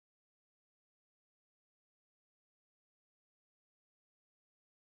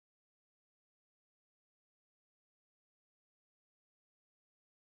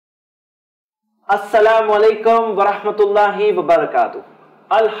अस्सलामु अलैकुम वरहमतुल्लाहि वबरकातुहू।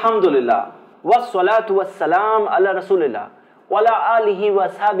 अल्हम्दुलिल्लाह वस्सलातु वस्सलाम अला रसूलिल्लाह वअला आलिहि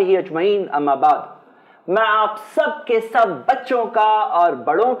वअस्हाबिहि अजमईन, अम्मा बाद। मैं आप सब के सब बच्चों का और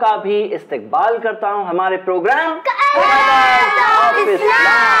बड़ों का भी इस्तकबाल करता हूं हमारे प्रोग्राम ऑफ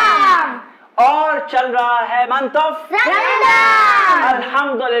इस्लाम। और चल रहा है मंथ ऑफ रमजान।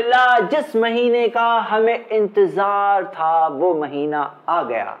 अल्हम्दुलिल्लाह, जिस महीने का हमें इंतजार था वो महीना आ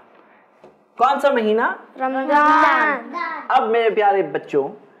गया। कौन सा महीना? रमजान। अब मेरे प्यारे बच्चों,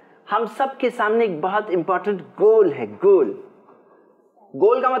 हम सब के सामने एक बहुत इंपॉर्टेंट गोल है।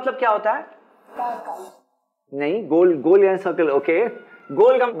 गोल का मतलब क्या होता है? नहीं, गोल यानी सर्कल। ओके,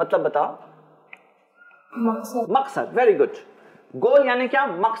 गोल का मतलब बताओ। मकसद। Very good. गोल यानी क्या?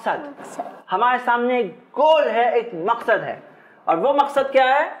 मकसद। हमारे सामने एक गोल है, एक मकसद है। और वो मकसद क्या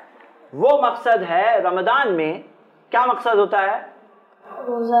है? वो मकसद है रमजान में क्या मकसद होता है?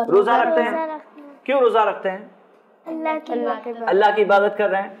 रोजा रखते हैं। क्यों रोजा रखते हैं? अल्लाह की इबादत कर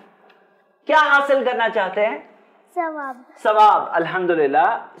रहे हैं। क्या हासिल करना चाहते हैं? सवाब।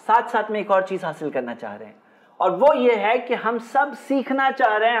 अल्हम्दुलिल्लाह। साथ साथ में एक और चीज हासिल करना चाह रहे हैं, और वो ये है कि हम सब सीखना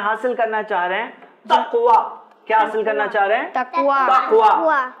चाह रहे हैं, हासिल करना चाह रहे हैं तकवा। क्या हासिल करना चाह रहे हैं?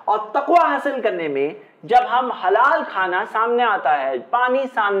 तकवा। और तकवा हासिल करने में जब हम हलाल खाना सामने आता है, पानी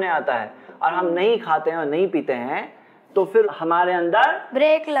सामने आता है, और हम नहीं खाते हैं और नहीं पीते हैं, तो फिर हमारे अंदर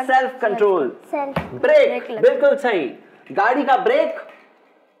ब्रेक सेल्फ कंट्रोल। ब्रेक बिल्कुल सही। गाड़ी का ब्रेक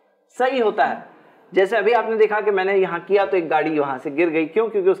सही होता है। जैसे अभी आपने देखा कि मैंने यहाँ किया तो एक गाड़ी वहां से गिर गई। क्यों?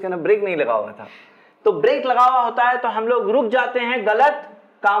 क्योंकि उसके अंदर ब्रेक नहीं लगा हुआ था। तो ब्रेक लगा हुआ होता है तो हम लोग रुक जाते हैं, गलत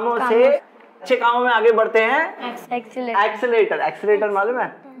कामों से अच्छे कामों में आगे बढ़ते हैं। एक्सीलेटर मालूम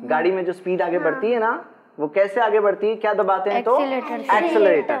है? गाड़ी में जो स्पीड आगे बढ़ती है ना, वो कैसे आगे बढ़ती है? क्या दबाते हैं? तो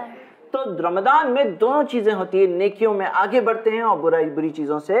एक्सीलेटर। तो रमजान में दोनों चीजें होती है, नेकियों में आगे बढ़ते हैं और बुरी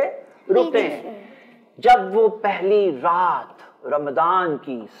चीजों से रुकते हैं। जब वो पहली रात रमजान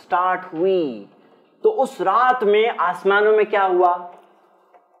की स्टार्ट हुई तो उस रात में आसमानों में क्या हुआ?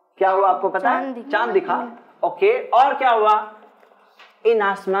 आपको पता है? चांद दिखा। ओके, और क्या हुआ? इन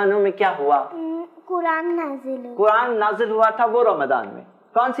आसमानों में क्या हुआ? कुरान नाजिल हुआ था। वो रमजान में।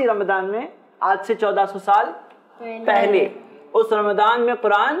 कौन सी रमजान में? आज से 1400 साल पहले उस रमजान में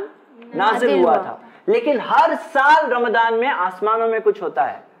कुरान नाजिल हुआ था। लेकिन हर साल रमजान में आसमानों में कुछ होता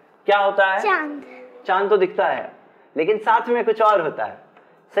है। क्या होता है? चांद तो दिखता है, लेकिन साथ में कुछ और होता है।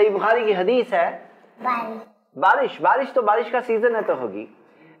 सही बुखारी की हदीस है, बारिश तो बारिश का सीजन है तो होगी।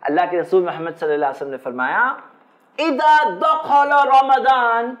 अल्लाह के रसूल मोहम्मद सल्लल्लाहु अलैहि वसल्लम ने फरमाया, इदा दखल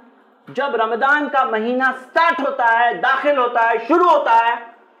रमजान, जब रमजान का महीना स्टार्ट होता है, दाखिल होता है, शुरू होता है,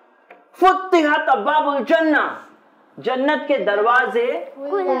 फुत्तिहत अब्वाबुल जन्नह, जन्नत के दरवाजे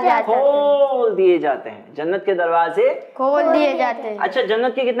खोल दिए जाते हैं। जन्नत के दरवाजे खोल दिए जाते हैं। अच्छा,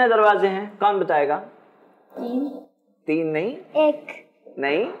 जन्नत के कितने दरवाजे हैं? कौन बताएगा? 3 नहीं, 1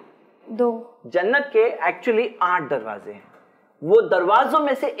 नहीं, 2। जन्नत के एक्चुअली 8 दरवाजे हैं। वो दरवाजों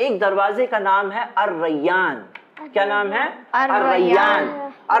में से एक दरवाजे का नाम है अर्रय्यान। क्या नाम है? अर्रय्यान।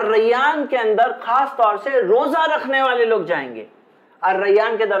 अर्रय्यान के अंदर खास तौर से रोजा रखने वाले लोग जाएंगे।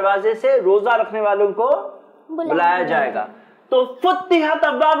 अर्रय्यान के दरवाजे से रोजा रखने वालों को बुलाया जाएगा। तो फुत्तिहत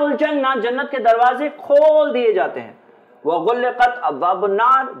अब्वाबुल जन्नह, जन्नत के दरवाजे खोल दिए जाते हैं। वगुल्लिकत अब्वाबुन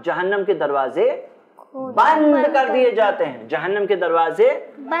नार, जहन्नम के दरवाजे बंद कर दिए जाते हैं। जहन्नम के दरवाजे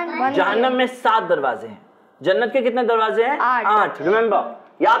जहन्नम में 7 दरवाजे हैं। जन्नत के कितने दरवाजे हैं? 8। रिमेंबर,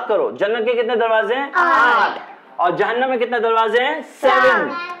 याद करो, जन्नत के कितने दरवाजे हैं? 8। और जहन्नम में कितने दरवाजे हैं?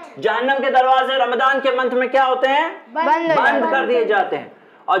 7। जहन्नम के दरवाजे रमजान के मंथ में क्या होते हैं? बंद कर दिए जाते हैं।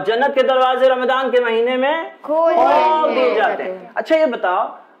 और जन्नत के दरवाजे रमजान के महीने में खोल दिए जाते हैं। अच्छा, ये बताओ,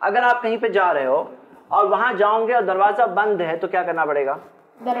 अगर आप कहीं पे जा रहे हो और वहां जाओगे और दरवाजा बंद है तो क्या करना पड़ेगा?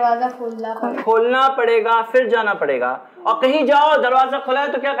 दरवाजा खोलना पड़ेगा, फिर जाना पड़ेगा। और कहीं जाओ दरवाजा खुला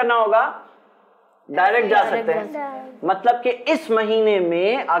है तो क्या करना होगा? डायरेक्ट जा सकते हैं। मतलब कि इस महीने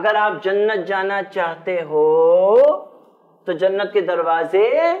में अगर आप जन्नत जाना चाहते हो तो जन्नत के दरवाजे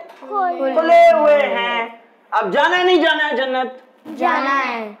खुले हुए हैं। अब जाना है, नहीं जाना है? जन्नत जाना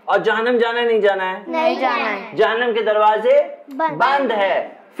है। और जहन्नम जाना है, नहीं जाना है? नहीं जाना है। जहन्नम के दरवाजे बंद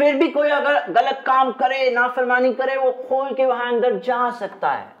है। फिर भी कोई अगर गलत काम करे, नाफरमानी करे, वो खोल के वहां अंदर जा सकता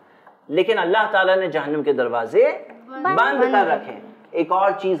है। लेकिन अल्लाह ताला ने जहन्नम के दरवाजे बंद कर रखे। एक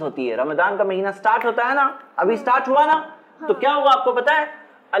और चीज होती है, रमजान का महीना स्टार्ट होता है ना, अभी स्टार्ट हुआ ना, तो क्या हुआ आपको पता है?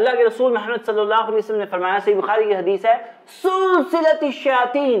 अल्लाह के रसूल मोहम्मद सल्लल्लाहु अलैहि वसल्लम ने फरमाया, सही बुखारी की हदीस है, सुलसिलती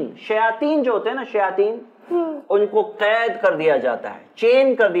शयातीन, शयातीन जो होते हैं ना, शयातीन, उनको कैद कर दिया जाता है,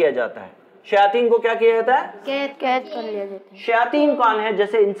 चेन कर दिया जाता है। शयातीन को क्या किया जाता है? कैद कर लिया जाता है। शयातीन कौन है?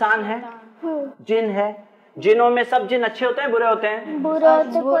 जैसे इंसान है, जिन है, जिनों में सब जिन अच्छे होते हैं बुरे होते हैं? बुरे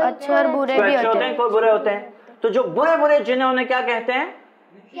होते, अच्छे और बुरे भी होते हैं, कोई बुरे होते हैं। तो जो बुरे बुरे जिन्हें उन्हें क्या कहते हैं?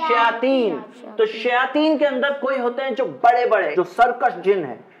 शयातीन। तो शयातीन के अंदर कोई होते हैं जो बड़े बड़े, जो सरकश जिन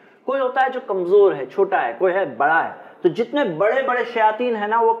है, कोई होता है जो कमजोर है, छोटा है, कोई है बड़ा है। तो जितने बड़े बड़े शयातीन है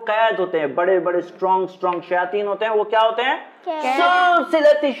ना वो कैद होते हैं, बड़े बड़े स्ट्रॉन्ग शयातीन होते हैं, वो क्या होते हैं?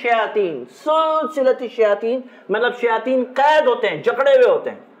 सुलसिलती शयातीन। सुलसिलती शयातीन मतलब शयातीन कैद होते हैं, जकड़े हुए होते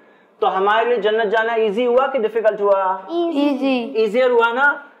हैं। तो हमारे लिए जन्नत जाना इजी हुआ कि डिफिकल्ट हुआ? इजियर हुआ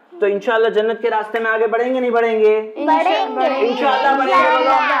ना। तो इंशाल्लाह जन्नत के रास्ते में आगे बढ़ेंगे नहीं बढ़ेंगे? इंशाल्लाह बढ़ेंगे,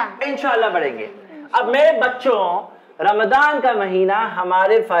 इंशाल्लाह बढ़ेंगे। अब मेरे बच्चों, रमजान का महीना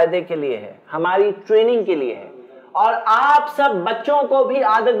हमारे फायदे के लिए है, हमारी ट्रेनिंग के लिए है, और आप सब बच्चों को भी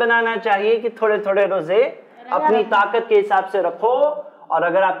आदत बनाना चाहिए कि थोड़े थोड़े रोजे अपनी ताकत के हिसाब से रखो। और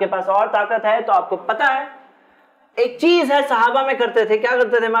अगर आपके पास और ताकत है तो आपको पता है एक चीज है, सहाबा में करते थे, क्या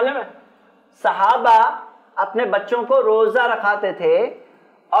करते थे मालूम है? सहाबा अपने बच्चों को रोजा रखाते थे,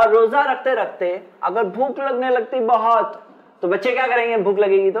 और रोजा रखते रखते अगर भूख लगने लगती बहुत, तो बच्चे क्या करेंगे? भूख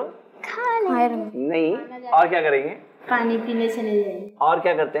लगेगी तो नहीं, और क्या करेंगे? पानी पीने चले जाएंगे। और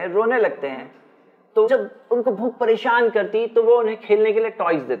क्या करते हैं? रोने लगते हैं। तो जब उनको भूख परेशान करती तो वो उन्हें खेलने के लिए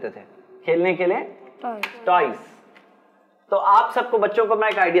टॉयज देते थे, खेलने के लिए टॉयज। तो आप सबको बच्चों को मैं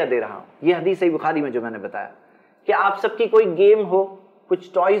एक आइडिया दे रहा हूँ, ये हदीस सही बुखारी में जो मैंने बताया, कि आप सबकी कोई गेम हो,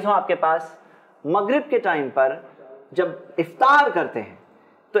 कुछ टॉयज हो आपके पास, मगरिब के टाइम पर जब इफ्तार करते हैं,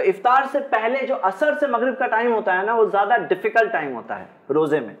 तो इफ्तार से पहले जो असर से मगरिब का टाइम होता है ना, वो ज्यादा डिफिकल्ट टाइम होता है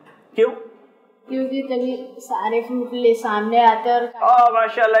रोजे में। क्यों? क्योंकि तभी सारे फूल सामने आते हैं और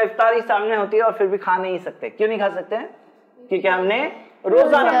माशाल्लाह इफ्तारी सामने होती है और फिर भी खा नहीं सकते। क्यों नहीं खा सकते हैं? क्योंकि हमने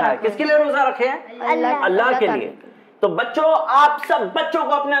रोजा रखा है। किसके लिए रोजा रखे हैं? अल्लाह के लिए। तो बच्चों, आप सब बच्चों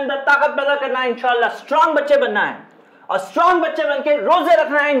को अपने अंदर ताकत पैदा करना है इंशाल्लाह, स्ट्रांग बच्चे बनना है, और स्ट्रांग बच्चे बनके रोजे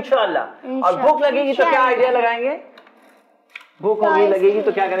रखना है इंशाल्लाह। और भूख लगेगी तो क्या आइडिया लगाएंगे? भूख होगी लगेगी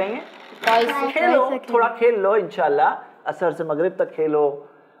तो क्या करेंगे? खेलो, थोड़ा खेल लो इंशाल्लाह, असर से मगरिब तक खेलो,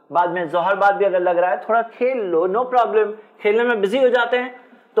 बाद में जोहर बाद भी अगर लग रहा है थोड़ा खेल लो, नो प्रॉब्लम। खेलने में बिजी हो जाते हैं,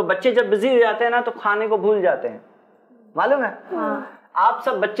 तो बच्चे जब बिजी हो जाते हैं ना तो खाने को भूल जाते हैं, मालूम है? आप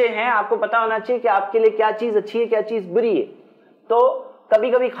सब बच्चे हैं, आपको पता होना चाहिए कि आपके लिए क्या चीज अच्छी है, क्या चीज बुरी है। तो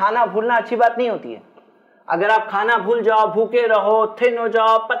कभी कभी खाना भूलना अच्छी बात नहीं होती है। अगर आप खाना भूल जाओ, भूखे रहो, थिन हो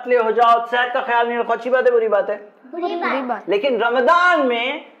जाओ, पतले हो जाओ, सेहत का ख्याल नहीं रखो, अच्छी बात है बुरी बात है? बुरी बात। लेकिन रमजान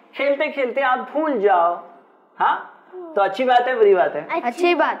में खेलते खेलते आप भूल जाओ, हाँ, तो अच्छी बात है बुरी बात है?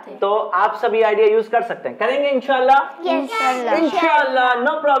 अच्छी बात है। तो आप सब ये आइडिया यूज कर सकते हैं, करेंगे इंशाल्लाह? इंशाल्लाह,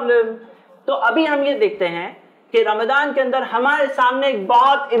 नो प्रॉब्लम। तो अभी हम ये देखते हैं कि रमजान के अंदर हमारे सामने एक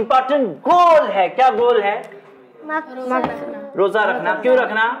बहुत इंपॉर्टेंट गोल है। क्या गोल है? रोजा रखना। क्यों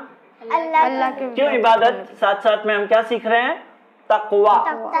रखना? अल्लाह के। क्यों इबादत? साथ साथ में हम क्या सीख रहे हैं? तकवा।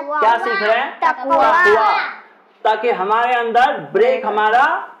 क्या सीख रहे हैं? तकवा। ताकि हमारे अंदर ब्रेक हमारा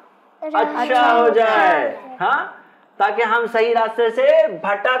अच्छा हो जाए, हाँ, ताकि हम सही रास्ते से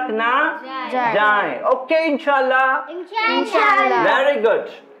भटक ना जाएं। ओके, इंशाल्लाह। Very good.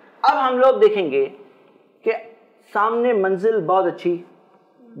 अब हम लोग देखेंगे कि सामने मंजिल बहुत अच्छी,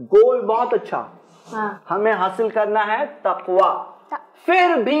 गोल बहुत अच्छा, हमें हासिल करना है तकवा।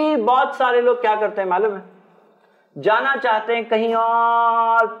 फिर भी बहुत सारे लोग क्या करते हैं मालूम है? जाना चाहते हैं कहीं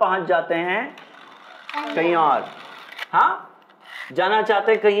और, पहुंच जाते हैं कहीं और, हाँ, जाना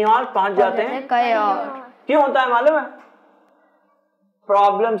चाहते हैं कहीं और, पहुंच जाते हैं कहीं और। क्यों होता है मालूम है?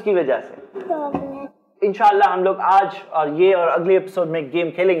 प्रॉब्लम्स की वजह से। इंशाल्लाह हम लोग आज और ये और अगले एपिसोड में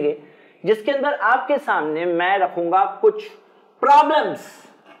गेम खेलेंगे जिसके अंदर आपके सामने मैं रखूंगा कुछ प्रॉब्लम्स।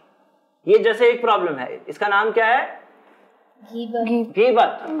 ये जैसे एक प्रॉब्लम है, इसका नाम क्या है?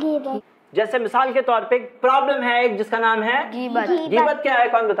 गीबत। जैसे मिसाल के तौर पे प्रॉब्लम है एक जिसका नाम है गीबत। गीबत क्या है,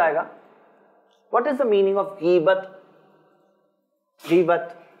 कौन बताएगा? What is the meaning of गीबत?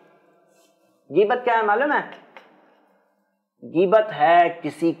 गीबत क्या है मालूम है? गीबत है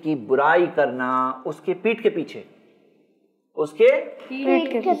किसी की बुराई करना उसके पीठ के पीछे, उसके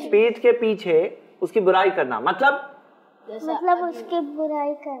पीठ के पीछे उसकी बुराई करना। मतलब उसकी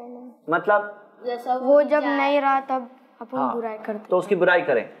बुराई करना, मतलब जैसा वो जब नहीं रहा तब अपन बुराई करते, तो उसकी बुराई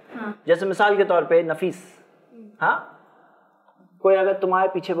करें। जैसे मिसाल के तौर पे नफीस, हाँ, कोई अगर तुम्हारे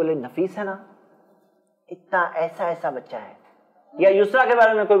पीछे बोले नफीस है ना, इतना ऐसा ऐसा बच्चा है, या युसरा के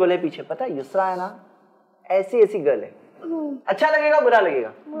बारे में कोई बोले पीछे, पता है युसरा है ना, ऐसी ऐसी गर्ल है, अच्छा लगेगा बुरा लगेगा?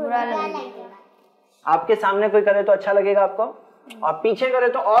 बुरा लगेगा। आपके सामने कोई करे तो अच्छा लगेगा आपको, और पीछे करे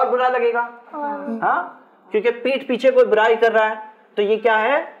तो और बुरा लगेगा, हाँ, क्योंकि पीठ पीछे कोई बुराई कर रहा है। तो ये क्या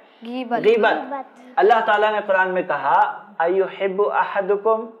है? गीबत। अल्लाह ताला ने कुरान में कहा, अयुहिब्बु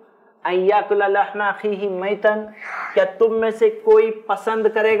अहदुकुम अन याकुला लहमा अखीही मैतन, क्या तुम में से कोई पसंद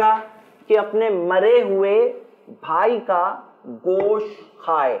करेगा कि अपने मरे हुए भाई का गोश्त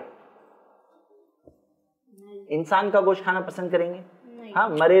खाए? इंसान का गोश्त खाना पसंद करेंगे? हाँ,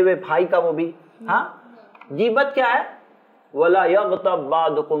 मरे हुए भाई का वो भी। हाँ, गीबत क्या है? वला यग़्तब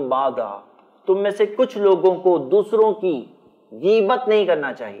बादुकुम बादा, तुम में से कुछ लोगों को दूसरों की गीबत नहीं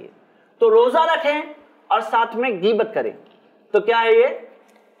करना चाहिए। तो रोजा रखें और साथ में गीबत करें तो क्या है ये?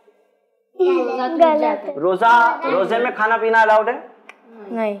 रोजे में खाना पीना अलाउड है?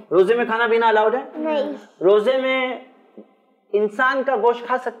 नहीं। रोजे में खाना पीना अलाउड है? नहीं। रोजे में इंसान का गोश्त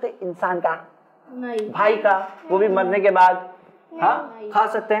खा सकते? इंसान का नहीं। भाई का, वो भी मरने के बाद, हाँ खा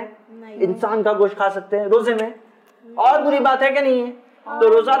सकते हैं। इंसान का गोश्त खा सकते हैं रोजे में, और बुरी बात है कि नहीं है? तो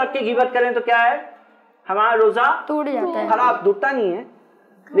रोजा रख के गीबत करें तो क्या है? हमारा रोजा टूट जाता है। खराब, टूटता नहीं है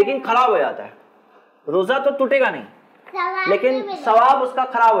लेकिन खराब हो जाता है। रोजा तो टूटेगा नहीं लेकिन सवाब उसका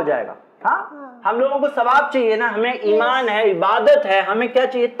खराब हो जाएगा। हाँ, हम लोगों को सवाब चाहिए ना, हमें ईमान है, इबादत है, हमें क्या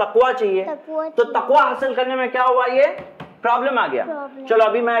चाहिए? तकवा चाहिए। तो तकवा हासिल करने में क्या हुआ? ये प्रॉब्लम आ गया। चलो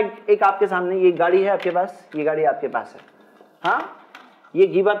अभी मैं एक आपके सामने, ये गाड़ी है आपके पास, ये गाड़ी आपके पास है। हाँ, ये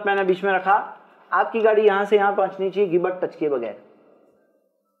गीबत मैंने बीच में रखा, आपकी गाड़ी यहां से यहां पहुंचनी चाहिए गीबत टच किए बगैर।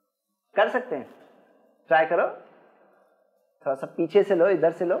 कर सकते हैं? ट्राई करो, थोड़ा सा पीछे से लो,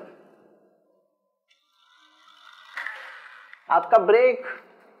 इधर से लो। आपका ब्रेक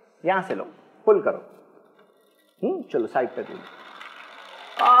यहां से लो, पुल करो। चलो साइड पे दो।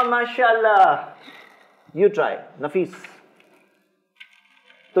 माशाल्लाह, यू ट्राई नफीस।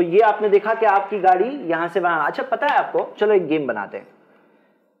 तो ये आपने देखा कि आपकी गाड़ी यहां से वहां। अच्छा पता है आपको, चलो एक गेम बनाते हैं।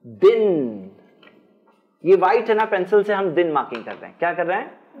 दिन, ये वाइट है ना, पेंसिल से हम दिन मार्किंग कर रहे हैं। क्या कर रहे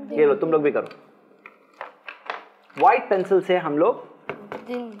हैं? ये लो, तुम लोग भी करो। व्हाइट पेंसिल से हम लोग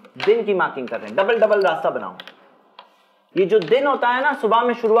दिन की मार्किंग कर रहे हैं। डबल डबल रास्ता बनाओ। ये जो दिन होता है ना, सुबह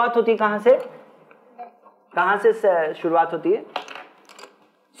में शुरुआत होती है कहां से? कहां से शुरुआत होती है?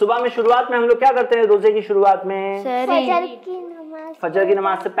 सुबह में शुरुआत में हम लोग क्या करते हैं? रोजे की शुरुआत में फजर की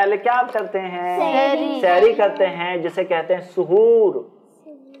नमाज से पहले क्या करते हैं? सहरी करते हैं, जिसे कहते हैं सुहूर।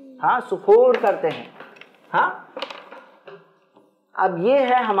 हाँ, सुहूर करते हैं। हाँ, अब ये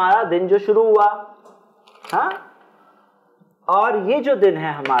है हमारा दिन जो शुरू हुआ। हाँ, और ये जो दिन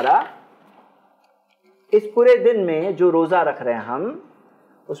है हमारा, इस पूरे दिन में जो रोजा रख रहे हैं हम,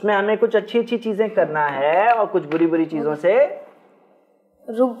 उसमें हमें कुछ अच्छी अच्छी चीजें करना है और कुछ बुरी बुरी चीजों से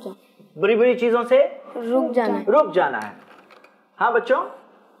बुरी चीजों से रुक जाना है। हाँ बच्चों,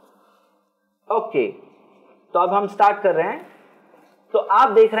 ओके। तो अब हम स्टार्ट कर रहे हैं। तो आप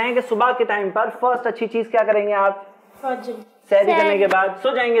देख रहे हैं कि सुबह के टाइम पर फर्स्ट अच्छी चीज क्या करेंगे आप? सहरी करने के बाद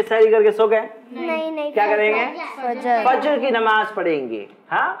सो जाएंगे। सहरी करके सो गए? नहीं। क्या करेंगे? फजर की नमाज पढ़ेंगे।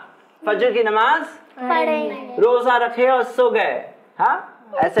 हाँ, फजर की नमाज पढ़ेंगे। रोजा रखे और सो गए? हाँ,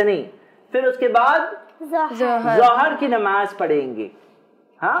 ऐसे नहीं। फिर उसके बाद जोहर की नमाज पढ़ेंगे।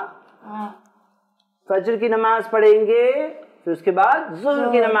 हाँ, फजर की नमाज पढ़ेंगे, फिर उसके बाद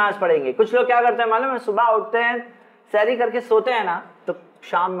ज़ुहर की नमाज पढ़ेंगे। कुछ लोग क्या करते हैं मालूम है? सुबह उठते हैं, सहरी करके सोते हैं ना, तो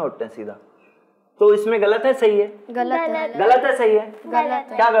शाम में उठते हैं सीधा। तो इसमें गलत है सही है? गलत है सही है?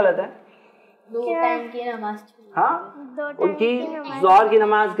 क्या गलत है? 2 टाइम की नमाज। हाँ, उनकी ज़ोहर की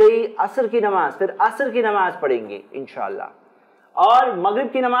नमाज गई, असर की नमाज, फिर असर की नमाज पढ़ेंगे इंशाल्लाह। और मगरिब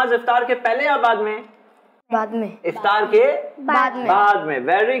की नमाज इफ्तार के पहले या बाद में? इफ्तार के बाद में।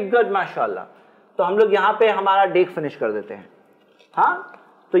 वेरी गुड, माशाल्लाह। तो हम लोग यहाँ पे हमारा डेक फिनिश कर देते हैं। हाँ,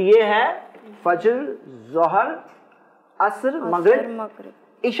 तो ये है फजर, ज़ोहर, असर, मगरिब।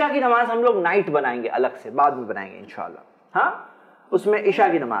 ईशा की नमाज हम लोग नाइट बनाएंगे, अलग से बाद में बनाएंगे इंशाल्लाह। हाँ, उसमें ईशा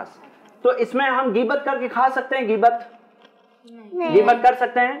की नमाज। तो इसमें हम गीबत करके खा सकते हैं? गीबत कर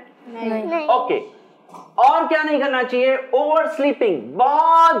सकते हैं? नहीं। ओके। और क्या नहीं करना चाहिए? ओवर स्लीपिंग,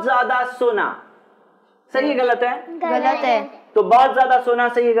 बहुत ज्यादा सोना। सही है गलत है? गलत है। तो बहुत ज्यादा सोना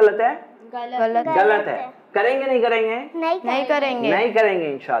सही है गलत है? गलत है। करेंगे नहीं करेंगे? नहीं करेंगे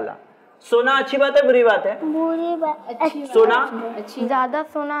इंशाल्लाह। सोना अच्छी बात है बुरी बात है? बुरी बात। सोना ज्यादा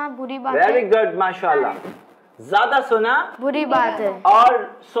सोना बुरी बात है। वेरी गुड, माशाल्लाह। ज्यादा सोना बुरी बात है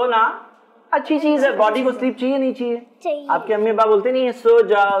और सोना अच्छी चीज है। बॉडी को स्लीप चाहिए नहीं चाहिए? आपके अम्मी पापा बोलते नहीं है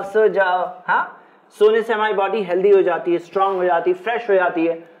सो जाओ। हाँ, सोने से हमारी बॉडी हेल्दी हो जाती है, स्ट्रांग हो जाती है, फ्रेश हो जाती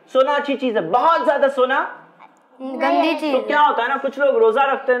है। सोना अच्छी चीज है। बहुत ज्यादा सोना गंदी चीज। तो क्या होता है ना, कुछ लोग रोजा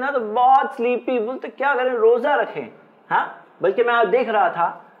रखते हैं ना तो बहुत स्लीपी, बोलते क्या करें, रोजा रखें। हाँ, बल्कि मैं देख रहा था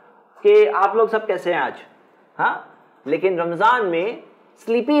कि आप लोग सब कैसे हैं आज। हाँ, लेकिन रमजान में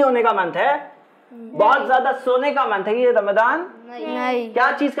स्लीपी होने का मंथ है, बहुत ज्यादा सोने का मंथ है। ये रमजान नहीं।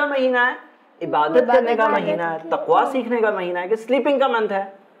 क्या चीज का महीना है? इबादत करने का महीना है, तकवा सीखने का महीना है कि स्लीपिंग का मंथ है?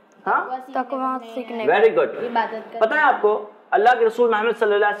 हाँ, तकवा सीखने। Very good. पता है आपको, अल्लाह के रसूल मोहम्मद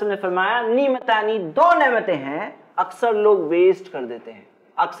सल्लल्लाहु अलैहि वसल्लम ने फरमाया, नीमतानी, 2 नेमतें हैं अक्सर लोग वेस्ट कर देते हैं।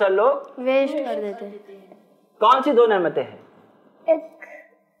 अक्सर लोग वेस्ट कर देते हैं। कौन सी 2 नेमतें हैं? एक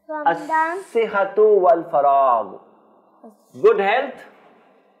रमजान, अस्सिहतु वल फराग, गुड हेल्थ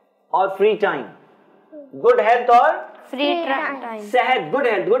और फ्री टाइम। गुड हेल्थ और फ्री टाइम। सेहत। गुड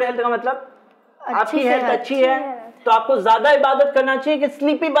हेल्थ का मतलब आपकी हेल्थ सेहत। अच्छी है तो आपको ज्यादा इबादत करना चाहिए कि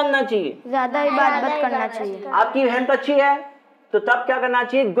स्लीपी बनना चाहिए? ज्यादा इबादत करना चाहिए। आपकी हेल्थ अच्छी है तो तब क्या करना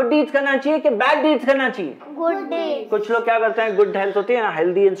चाहिए? गुड डीड्स करना चाहिए कि बैड डीड्स करना चाहिए? Good day. कुछ लोग क्या करते हैं, गुड हेल्थ होती है ना,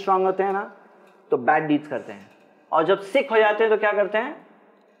 हेल्दी एंड स्ट्रांग होते हैं ना, तो बैड डीड्स करते हैं, और जब सिक हो जाते हैं तो क्या करते हैं?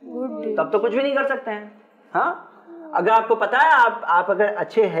 तब तो कुछ भी नहीं कर सकते हैं। हाँ, अगर आपको पता है आप अगर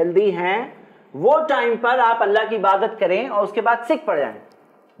अच्छे हेल्दी हैं, वो टाइम पर आप अल्लाह की इबादत करें और उसके बाद सिक पड़ जाएं,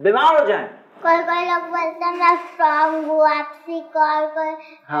 बीमार हो जाएं। कोई लोग बोलते हैं मैं स्ट्रांग हूँ, आप सिक और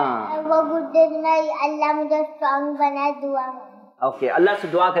हाँ, वो गुड डे में अल्लाह मुझे स्ट्रांग बनाए, दुआ में। ओके, अल्लाह से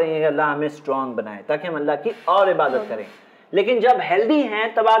दुआ करेंगे कि अल्लाह हमें स्ट्रांग बनाए ताकि हम अल्लाह की और इबादत करें। लेकिन जब हेल्दी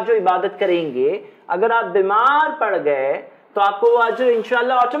हैं तब आप जो इबादत करेंगे, अगर आप बीमार पड़ गए तो आपको वो अजर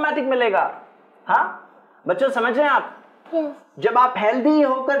इंशाल्लाह ऑटोमेटिक मिलेगा। हाँ बच्चों, समझ रहे हैं आप? जब आप हेल्दी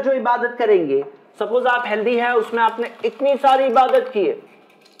होकर जो इबादत करेंगे, सपोज आप हेल्दी है, उसमें आपने इतनी सारी इबादत की है,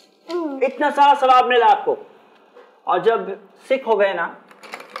 इतना सारा सवाब मिला आपको, और जब सिक हो गए ना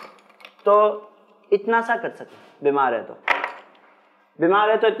तो इतना सा कर सकते। बीमार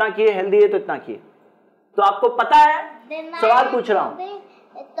है तो इतना किए, हेल्दी है तो इतना किए। तो आपको पता है, सवाल पूछ रहा हूं,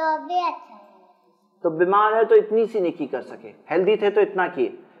 तो भी अच्छा, तो बीमार है तो इतनी सी नेकी कर सके, हेल्दी थे तो इतना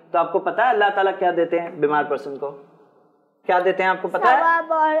किए। तो आपको पता है अल्लाह ताला क्या देते हैं बीमार पर्सन को? क्या देते हैं आपको पता है?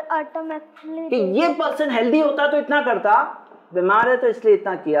 ऑटोमेटिकली कि ये पर्सन हेल्दी होता तो इतना करता, बीमार है तो इसलिए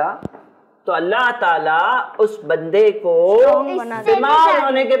इतना किया। तो अल्लाह ताला उस बंदे को बीमार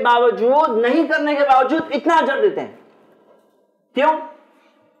होने के बावजूद, नहीं करने के बावजूद इतना अजर देते हैं। क्यों?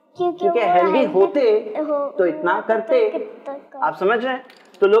 क्योंकि हेल्दी होते तो इतना करते। आप समझ रहे हैं?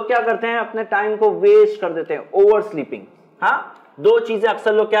 तो लोग क्या करते हैं, अपने टाइम को वेस्ट कर देते हैं, ओवर स्लीपिंग। हाँ, 2 चीजें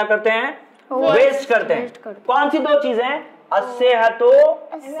अक्सर लोग क्या करते हैं, वेस्ट करते हैं। कौन सी 2 चीजें? अस्सेहतु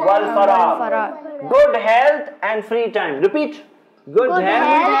वल फराग, good health and free time. Repeat, good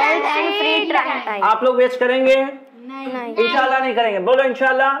health and free time. आप लोग वेस्ट करेंगे? नहीं। इंशाल्लाह नहीं करेंगे। बोलो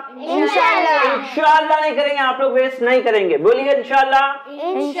इंशाल्लाह। इंशाल्लाह नहीं करेंगे, आप लोग वेस्ट नहीं करेंगे। बोलिए इंशाल्लाह।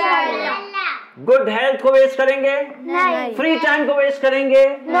 गुड हेल्थ को वेस्ट करेंगे? नहीं। फ्री टाइम को वेस्ट करेंगे?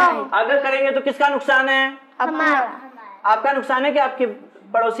 नहीं। अगर करेंगे तो किसका नुकसान है? आपका नुकसान है कि आपके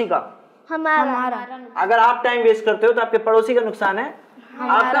पड़ोसी का? हमारा। अगर आप टाइम वेस्ट करते हो तो आपके पड़ोसी का नुकसान है,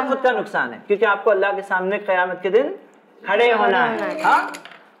 आपका खुद का नुकसान है, क्योंकि आपको अल्लाह के सामने क़यामत के दिन खड़े होना है। हाँ,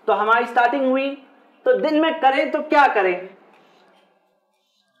 तो हमारी स्टार्टिंग हुई, तो दिन में करें तो क्या करें?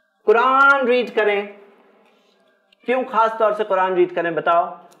 कुरान रीड करें। क्यों खास तौर से कुरान रीड करें, बताओ?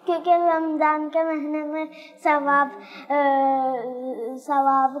 क्योंकि रमजान के महीने में सवाब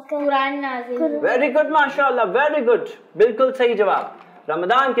कुरान नाज़िल। वेरी गुड, माशाल्लाह, वेरी गुड, बिल्कुल सही जवाब।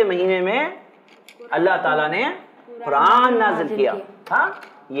 रमजान के महीने में अल्लाह ताला ने कुरान नाजिल किया। हाँ,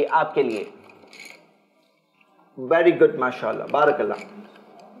 ये आपके लिए। वेरी गुड, माशाल्लाह, बारकल्लाह।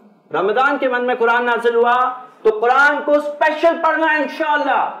 रमजान के मन में कुरान नाजिल हुआ तो कुरान को स्पेशल पढ़ना है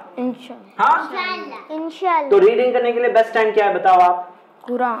इंशाल्लाह। हाँ, इंशाल्लाह। तो रीडिंग करने के लिए बेस्ट टाइम क्या है, बताओ आप?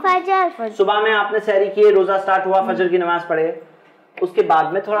 कुरान। फजर। सुबह में आपने सहरी किए, रोजा स्टार्ट हुआ, फजर की नमाज पढ़े, उसके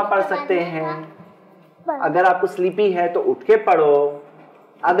बाद में थोड़ा पढ़ सकते हैं। अगर आपको स्लीपी है तो उठ के पढ़ो।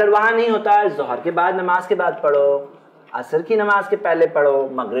 अगर वहां नहीं होता है, जोहर के बाद, नमाज के बाद पढ़ो, असर की नमाज के पहले पढ़ो,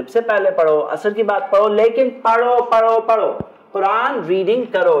 मगरिब से पहले पढ़ो, असर की बाद पढ़ो, लेकिन पढ़ो पढ़ो पढ़ो, कुरान रीडिंग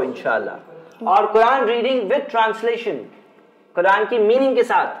करो इंशाल्लाह। और Quran reading with translation, Quran की मीनिंग के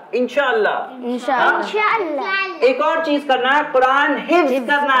साथ इंशाल्लाह। इंशाल्लाह। एक और चीज करना है, कुरान हिफ्ज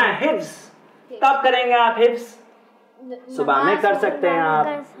करना है। हिफ्ज कब करेंगे आप? हिफ्ज सुबह में कर सकते हैं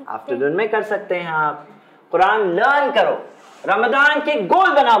आप, आफ्टरनून में कर सकते हैं आप। कुरान लर्न करो। रमजान के गोल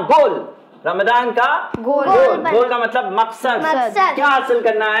बनाओ। गोल, रमजान का गोल का मतलब मकसद। क्या हासिल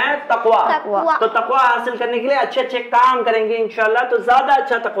करना है? तकवा। तो तकवा हासिल करने के लिए अच्छे अच्छे काम करेंगे इंशाल्लाह, तो ज्यादा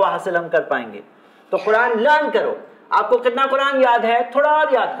अच्छा तकवा हासिल हम कर पाएंगे। तो कुरान लर्न करो। आपको कितना कुरान याद है, थोड़ा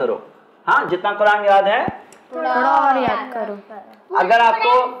और याद करो। हाँ, जितना कुरान याद है थोड़ा और याद करो। अगर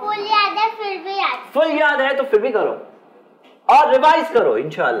आपको फुल याद है फिर भी फुल याद है तो फिर भी करो, और रिवाइज करो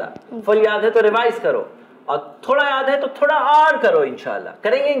इंशाल्लाह। फुल याद है तो रिवाइज करो, और थोड़ा याद है तो थोड़ा और करो इंशाल्लाह।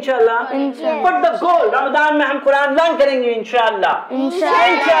 करेंगे इंशाल्लाह। बट द गोल, रमजान में हम कुरान लर्न करेंगे इंशाल्लाह।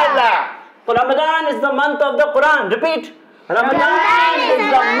 इंशाल्लाह। तो Ramzan is the month of the Quran. Repeat, Ramzan is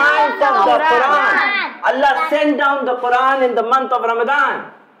the month of the Quran. Allah sent down the Quran in the month of Ramadan.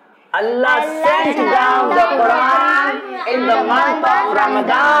 Allah sent down the Quran in the month of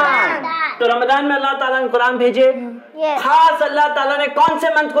Ramadan. तो रमजान में अल्लाह ताला ने कुरान भेजे। खास अल्लाह ताला ने कौन से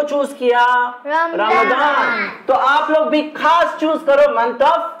मंथ को चूज किया? रमजान। तो आप लोग भी खास चूज करो मंथ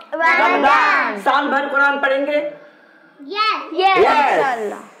ऑफ रमजान। साल भर कुरान पढ़ेंगे?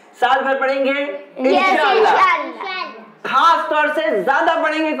 यस। साल भर पढ़ेंगे इंशाअल्लाह। खास तौर से ज्यादा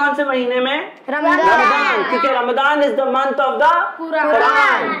पढ़ेंगे कौन से महीने में? रमजान, क्योंकि Ramzan is the month of the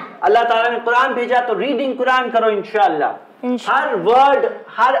Quran. अल्लाह ताला ने कुरान भेजा तो रीडिंग कुरान करो इंशाअल्लाह। हर वर्ड,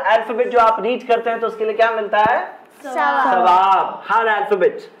 हर अल्फाबेट जो आप रीड करते हैं तो उसके लिए क्या मिलता है? सवाब। हर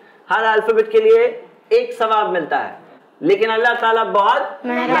अल्फाबेट के लिए एक सवाब मिलता है। लेकिन अल्लाह ताला बहुत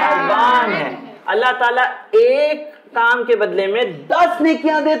मेहरबान है। अल्लाह ताला एक काम के बदले में 10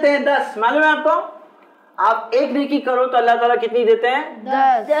 नेकियां देते हैं। 10, मालूम है आपको? आप एक नेकी करो तो अल्लाह ताला कितनी देते हैं?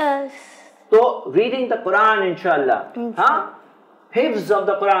 10। तो रीडिंग द कुरान इंशाअल्लाह, हाँ, हिफ्ज ऑफ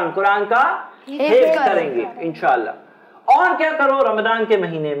द कुरान, कुरान का हिफ्ज करेंगे इंशाअल्लाह। और क्या करो रमजान के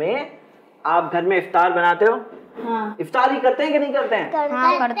महीने में? आप घर में इफ्तार बनाते हो? हाँ। इफ्तारी करते हैं कि नहीं करते हैं?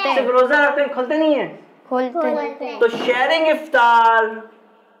 हाँ, करते हैं। सिर्फ रोजा रखते हैं, खोलते नहीं है? खोलते। तो शेयरिंग इफ्तार,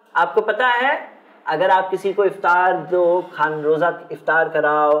 आपको पता है अगर आप किसी को इफ्तार दो, रोजा इफ्तार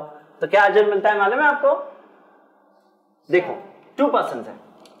कराओ तो क्या अजर मिलता है मालूम है आपको? देखो 2 पर्सन है,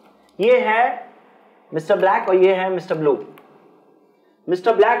 ये है मिस्टर ब्लैक और ये है mister blue.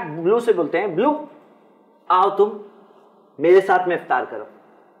 Mister black blue से बोलते हैं, ब्लू आओ तुम मेरे साथ में इफ्तार करो।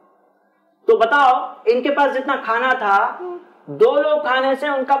 तो बताओ इनके पास जितना खाना था, 2 लोग खाने से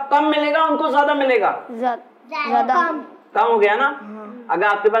उनका कम मिलेगा, उनको ज्यादा मिलेगा? ज्यादा। कम हो गया ना? अगर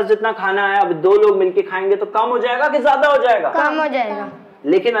आपके पास जितना खाना है अब 2 लोग मिलके खाएंगे तो कम हो जाएगा कि ज्यादा हो जाएगा? कम हो जाएगा।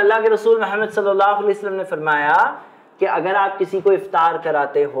 लेकिन अल्लाह के रसूल मोहम्मद सल्लल्लाहु अलैहि वसल्लम ने फरमाया कि अगर आप किसी को इफ्तार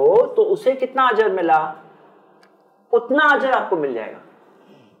कराते हो तो उसे कितना अजर मिला, उतना अजर आपको मिल जाएगा,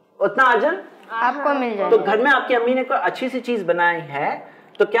 उतना अजर आपको मिल जाएगा। तो घर में आपकी अम्मी ने कोई अच्छी सी चीज बनाई है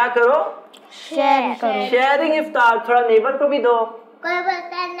तो क्या करो? शेयर करो। शेयरिंग इफ्तार, थोड़ा नेबर को भी दो। कोई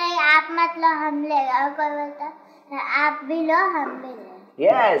बोलता है नहीं आप मत लो हम ले, और कोई बोलता है आप भी लो हम भी ले।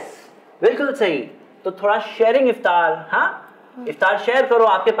 यस, बिल्कुल सही। तो थोड़ा शेयरिंग इफ्तार, हाँ, इफ्तार शेयर करो।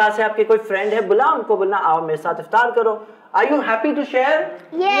 आपके पास है, आपके कोई फ्रेंड है, बुला उनको, बोलना आओ मेरे साथ इफ्तार करो। Are you happy to share?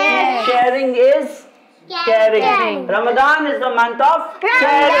 Sharing is caring. Ramzan is the month of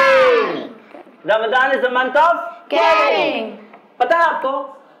caring. Ramzan is the month of caring. पता है आपको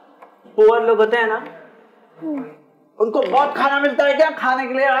पुअर लोग होते हैं ना, उनको बहुत खाना मिलता है क्या खाने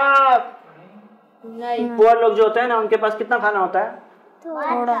के लिए? आप नहीं। पुअर लोग जो होते हैं ना उनके पास कितना खाना होता है?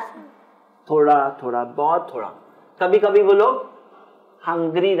 थोड़ा, बहुत थोड़ा। कभी कभी वो लोग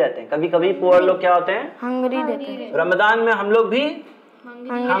हंग्री रहते हैं। कभी कभी पुअर लोग क्या होते हैं? हंग्री रहते हैं। रमजान में हम लोग भी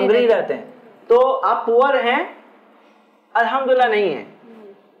हंग्री रहते हैं। तो आप पुअर हैं? अल्हम्दुलिल्लाह नहीं है,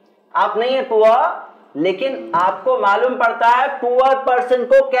 आप नहीं है पुअर, लेकिन आपको मालूम पड़ता है पुअर पर्सन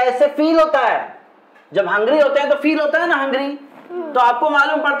को कैसे फील होता है। जब हंग्री होते हैं तो फील होता है ना हंग्री, तो आपको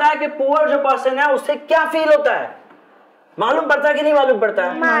मालूम पड़ता है कि पुअर जो पर्सन है उससे क्या फील होता है। मालूम पड़ता है कि नहीं मालूम पड़ता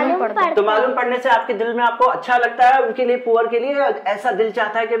है? मालूम पड़ता है। तो मालूम पड़ने से आपके दिल में आपको अच्छा लगता है उनके लिए, पुअर के लिए ऐसा दिल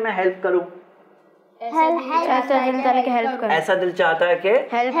चाहता है कि मैं हेल्प करूं, ऐसा दिल चाहता है कि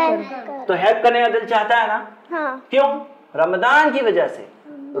हेल्प करूं। तो हेल्प करने का दिल चाहता है ना? हाँ। क्यों? रमजान की वजह से,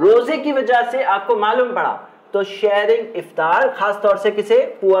 रोजे की वजह से आपको मालूम पड़ा। तो शेयरिंग इफ्तार, खास तौर से किसी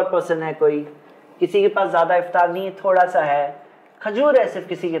पुअर पर्सन है, कोई किसी के पास ज्यादा इफ्तार नहीं है, थोड़ा सा है, खजूर है सिर्फ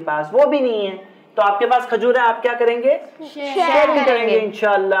किसी के पास, वो भी नहीं है, तो आपके पास खजूर है, आप क्या करेंगे? शेयर करेंगे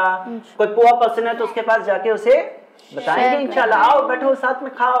इंशाल्लाह। कोई पुअर पर्सन है तो उसके पास जाके उसे बताएंगे इंशाल्लाह, आओ बैठो साथ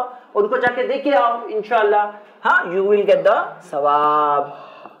में खाओ, उनको जाके देके आओ इंशाल्लाह, हाँ, यू विल गेट द सवाब।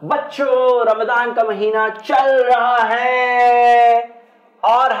 बच्चों, रमजान का महीना चल रहा है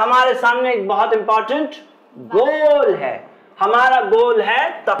और हमारे सामने एक बहुत इंपॉर्टेंट गोल है। हमारा गोल है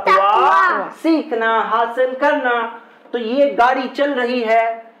तकवा सीखना, हासिल करना। तो ये गाड़ी चल रही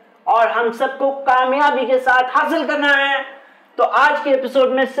है और हम सबको कामयाबी के साथ हासिल करना है। तो आज के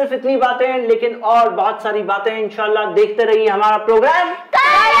एपिसोड में सिर्फ इतनी बातें, लेकिन और बहुत सारी बातें इंशाल्लाह। देखते रहिए हमारा प्रोग्राम।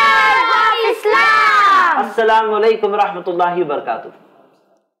 अस्सलाम वालेकुम रहमतुल्लाहि व बरकातुहू।